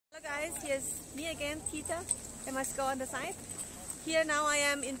guys, here's me again, Tita. I must go on the side. Here now I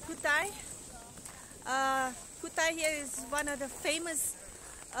am in Küthai. Küthai here is one of the famous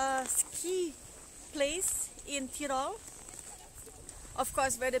ski place in Tirol. Of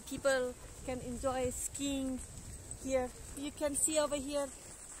course, where the people can enjoy skiing here. You can see over here,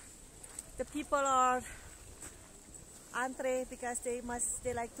 the people are entree because they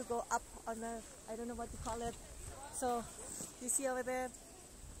like to go up on the, I don't know what to call it. So you see over there,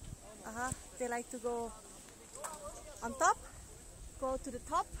 they like to go on top, go to the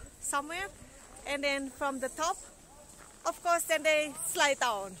top somewhere, and then from the top, of course, then they slide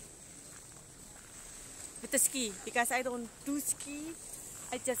down with the ski, because I don't do ski.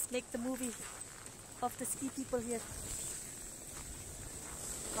 I just make the movie of the ski people here.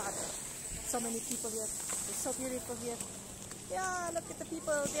 God, so many people here. It's so beautiful here. Yeah, look at the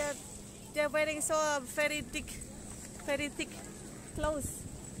people. They're wearing so very thick clothes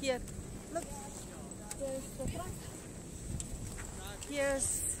here. Look, there's the front.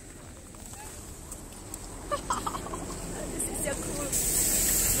 Here's this is so cool.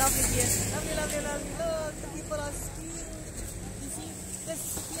 Lovely here. Lovely, lovely, lovely. Look, the people are skiing. You see,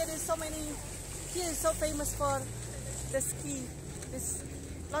 here is so many. Here is so famous for the ski. There's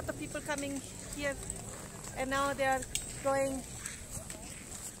a lot of people coming here, and now they are going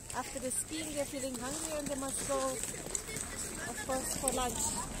after the skiing. They're feeling hungry and they must go, of course, for lunch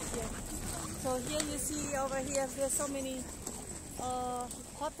here. So here you see over here, there's so many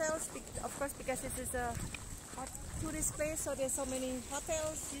hotels, of course, because this is a hot tourist place, so there's so many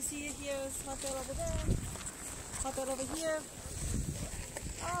hotels. You see here's hotel over there, hotel over here.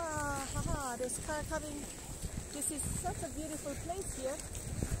 There's car coming. This is such a beautiful place here.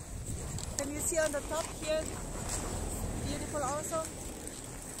 Can you see on the top here? Beautiful also.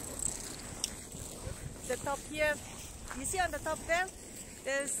 The top here, you see on the top there,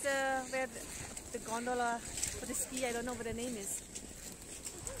 there's where the gondola for the ski, I don't know what the name is.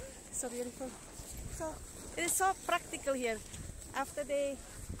 So beautiful. So it is so practical here. After they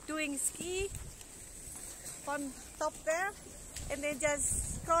doing ski on top there, and they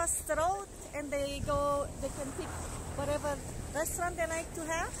just cross the road and they can pick whatever restaurant they like to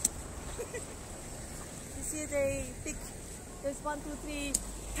have. You see, they pick, there's 1, 2, 3,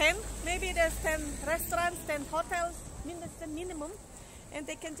 10, maybe there's 10 restaurants, 10 hotels, minimum, and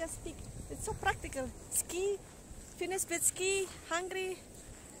they can just pick. It's so practical. Ski, finish with ski, hungry,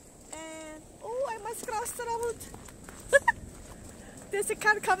 and oh, I must cross the road. There's a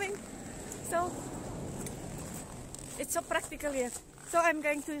car coming. So it's so practical here. So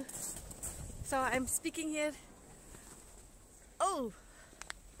I'm speaking here. Oh,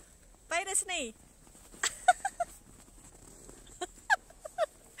 by the snake.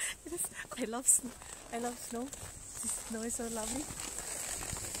 I love snow. I love snow. This snow is so lovely.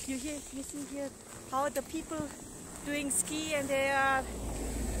 You see here how the people doing ski, and they are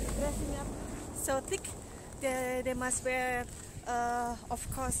dressing up so thick. They must wear, of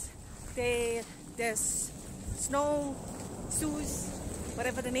course, there's snow shoes,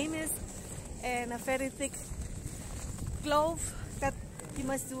 whatever the name is, and a very thick glove that you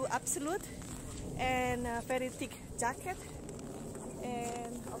must do absolute, and a very thick jacket,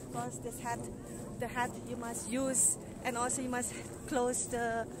 and of course this hat, the hat you must use, and also you must close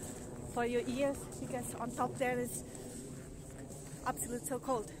for your ears, because on top there is absolute so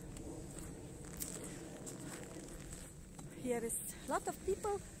cold. Here is a lot of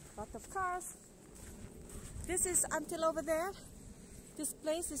people, lot of cars. This is until over there. This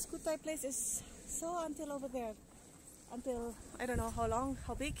place, this Küthai place, is so until over there. Until, I don't know how long,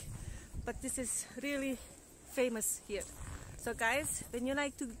 how big, but this is really famous here. So guys, when you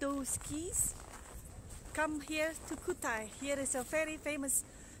like to do skis, come here to Küthai. Here is a very famous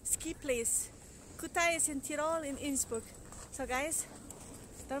ski place. Küthai is in Tirol, in Innsbruck. So guys,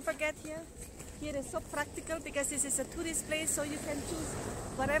 don't forget here. Here is so practical because this is a tourist place, so you can choose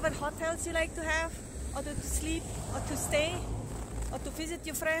whatever hotels you like to have, or to sleep, or to stay, or to visit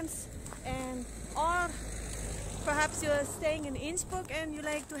your friends, and or perhaps you're staying in Innsbruck and you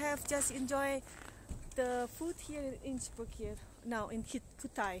like to have just enjoy the food here in Innsbruck here now in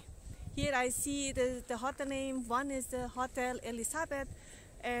Küthai. Here I see the hotel name. One is the Hotel Elizabeth,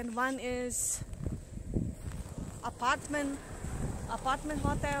 and one is apartment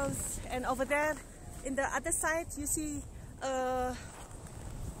hotels, and over there in the other side you see a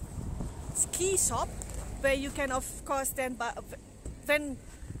ski shop where you can, of course, then when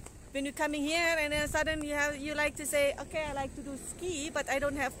you're coming here and then suddenly you like to say, okay, I like to do ski but I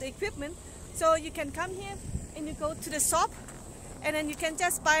don't have the equipment, so you can come here and you go to the shop and then you can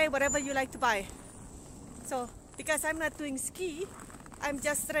just buy whatever you like to buy. So because I'm not doing ski, I'm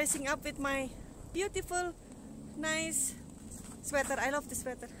just dressing up with my beautiful, nice sweater. I love this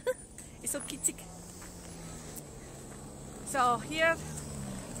sweater. It's so kitschy. So here,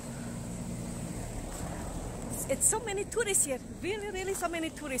 it's so many tourists here. Really so many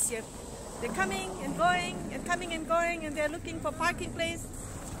tourists here. They're coming and going and coming and going, and they're looking for parking place.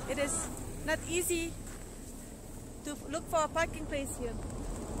 It is not easy to look for a parking place here.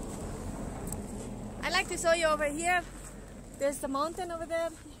 I like to show you over here. There's the mountain over there.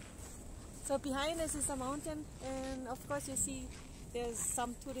 So behind us is a mountain, and of course you see there's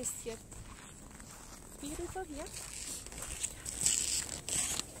some tourists here. Beautiful here.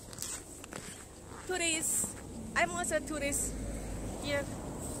 Tourists. I'm also a tourist here.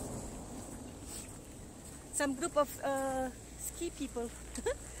 Some group of ski people.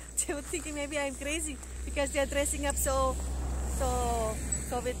 They were thinking maybe I'm crazy because they're dressing up so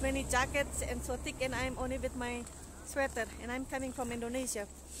with many jackets and so thick, and I'm only with my sweater, and I'm coming from Indonesia.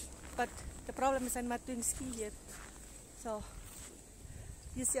 But the problem is I'm not doing ski here. So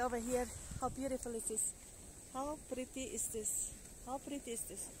you see over here how beautiful it is. How pretty is this? How pretty is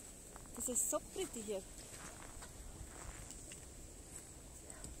this? This is so pretty here.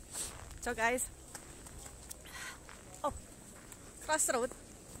 So guys, oh, crossroad.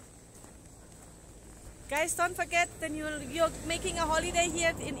 Guys, don't forget when you're making a holiday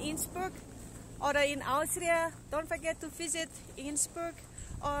here in Innsbruck or in Austria, don't forget to visit Innsbruck,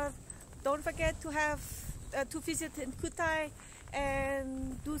 or don't forget to have to visit in Küthai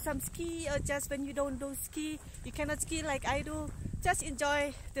and do some ski, or just when you don't do ski, you cannot ski like I do, just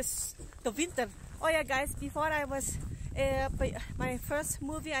enjoy the winter. Oh yeah guys, before I was my first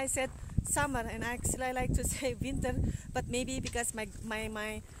movie I said summer, and actually I like to say winter, but maybe because my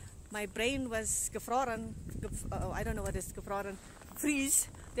brain was gefroren, I don't know what is gefroren, freeze,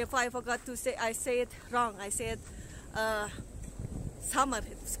 therefore I forgot to say, I say it wrong, I said summer,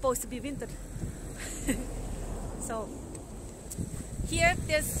 it's supposed to be winter. So here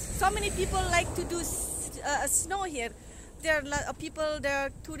there's so many people like to do snow here. There are a lot of people, there are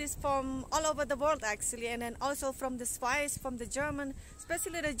tourists from all over the world actually, and then also from the Swiss, from the German,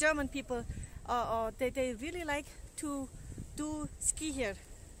 especially the German people, they really like to do ski here.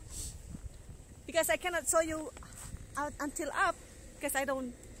 Because I cannot show you out until up, because I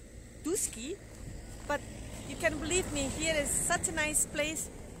don't do ski, but you can believe me, here is such a nice place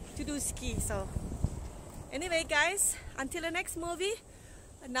to do ski. So anyway guys, until the next movie.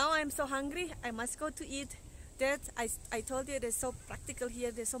 Now I'm so hungry, I must go to eat. That I told you, it is so practical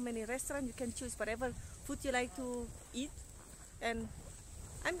here. There's so many restaurants, you can choose whatever food you like to eat, and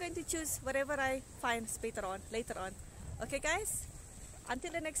I'm going to choose whatever I find later on. Okay guys,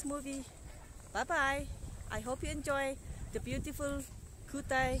 until the next movie, bye bye. I hope you enjoy the beautiful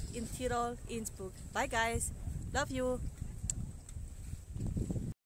Kühtai in Tirol, Innsbruck. Bye guys, love you.